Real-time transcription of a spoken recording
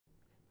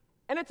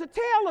And it's a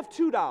tale of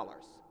 $2.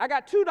 I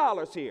got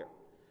 $2 here.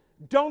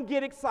 Don't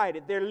get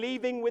excited. They're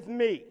leaving with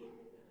me.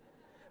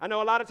 I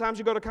know a lot of times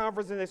you go to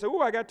conference and they say, oh,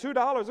 I got $2.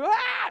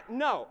 Ah!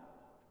 No,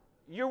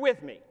 you're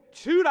with me.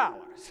 $2.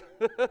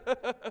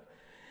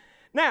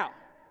 Now,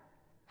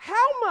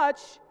 how much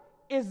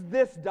is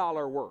this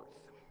dollar worth?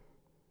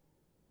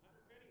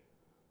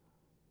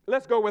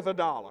 Let's go with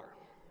 $1.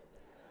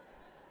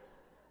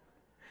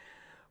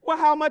 Well,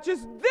 how much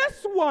is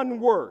this one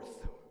worth?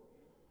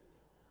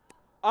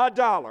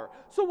 $1.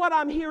 So what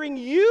I'm hearing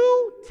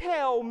you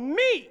tell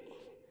me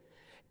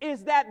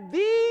is that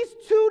these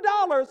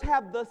 $2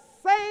 have the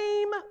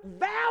same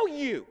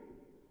value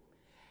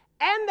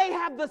and they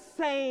have the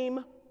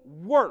same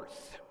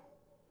worth.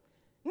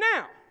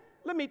 Now,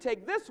 let me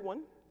take this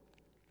one,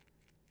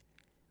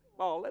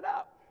 ball it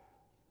up.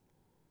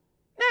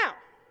 Now,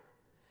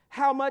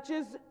 how much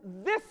is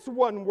this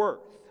one worth?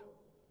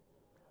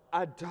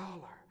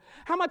 $1.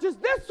 How much is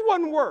this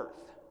one worth?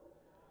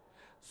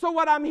 So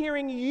what I'm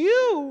hearing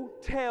you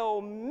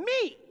tell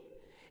me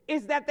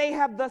is that they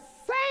have the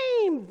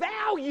same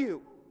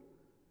value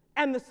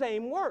and the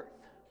same worth.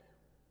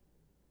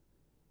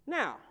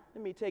 Now,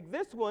 let me take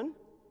this one,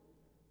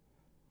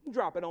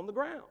 drop it on the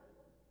ground.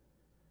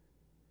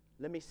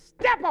 Let me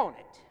step on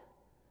it.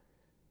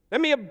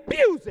 Let me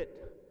abuse it.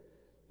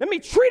 Let me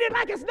treat it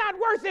like it's not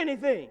worth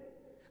anything.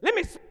 Let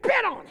me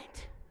spit on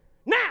it.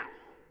 Now,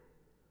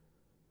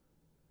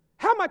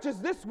 how much is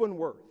this one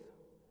worth?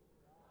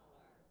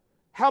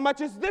 How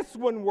much is this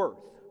one worth?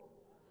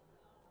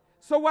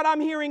 So what I'm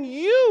hearing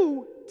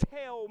you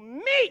tell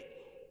me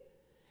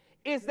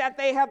is that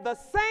they have the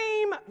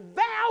same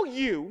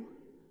value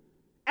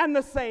and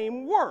the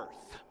same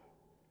worth.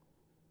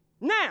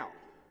 Now,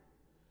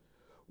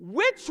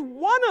 which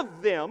one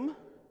of them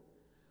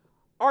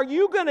are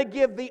you going to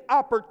give the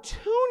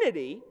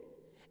opportunity,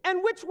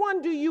 and which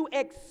one do you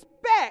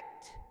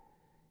expect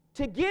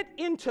to get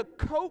into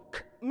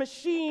Coke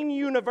Machine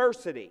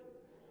University?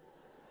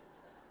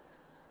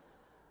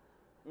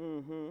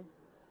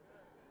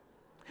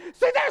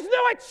 See, there's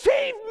no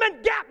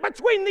achievement gap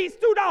between these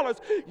 $2.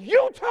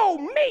 You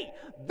told me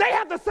they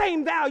have the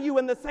same value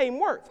and the same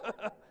worth.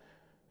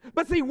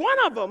 But see, one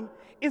of them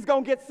is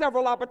going to get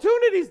several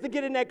opportunities to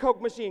get in that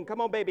Coke machine.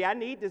 Come on, baby, I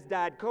need this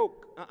Diet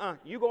Coke.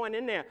 You going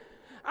in there.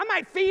 I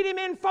might feed him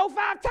in 4 or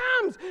 5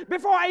 times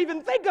before I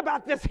even think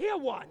about this here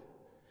one.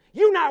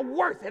 You're not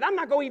worth it. I'm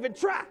not going to even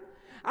try.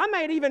 I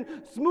might even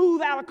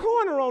smooth out a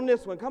corner on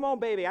this one. Come on,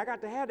 baby, I got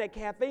to have that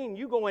caffeine.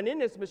 You going in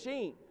this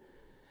machine.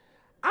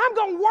 I'm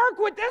going to work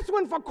with this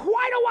one for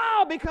quite a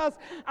while because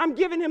I'm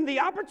giving him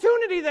the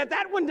opportunity that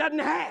that one doesn't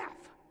have.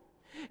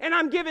 And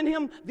I'm giving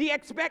him the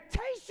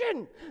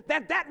expectation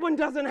that that one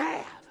doesn't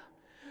have.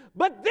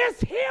 But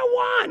this here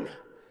one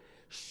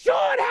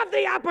should have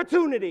the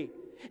opportunity.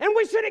 And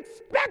we should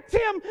expect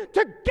him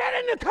to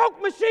get into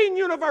Coke Machine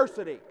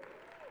University.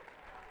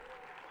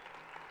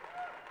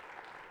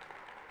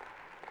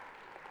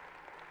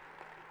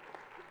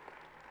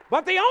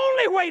 But the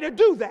only way to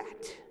do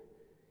that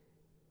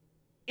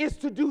is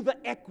to do the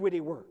equity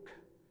work.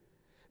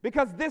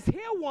 Because this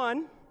here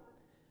one,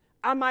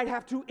 I might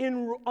have to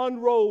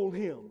unroll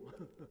him.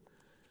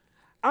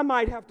 I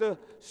might have to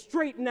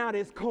straighten out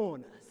his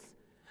corners.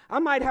 I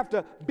might have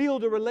to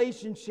build a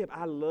relationship.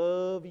 I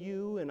love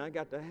you, and I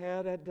got to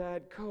have that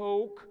Diet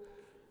Coke.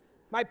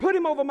 Might put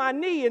him over my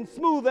knee and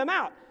smooth him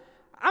out.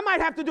 I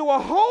might have to do a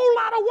whole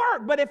lot of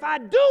work, but if I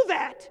do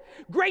that,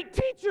 great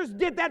teachers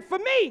did that for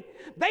me.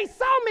 They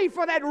saw me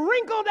for that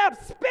wrinkled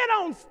up, spit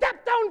on,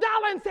 stepped on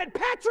dollar and said,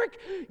 Patrick,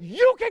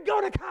 you can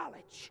go to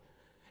college.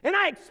 And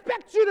I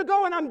expect you to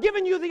go, and I'm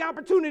giving you the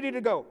opportunity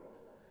to go.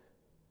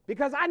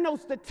 Because I know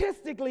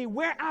statistically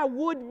where I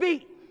would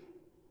be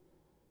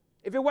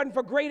if it wasn't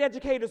for great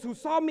educators who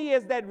saw me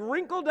as that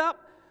wrinkled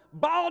up,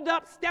 balled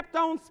up, stepped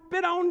on,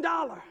 spit on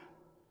dollar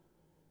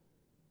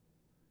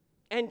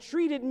and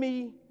treated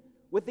me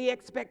with the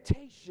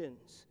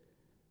expectations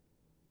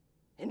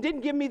and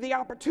didn't give me the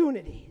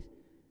opportunities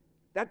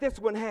that this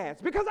one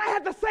has, because I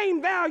had the same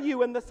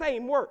value and the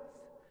same worth.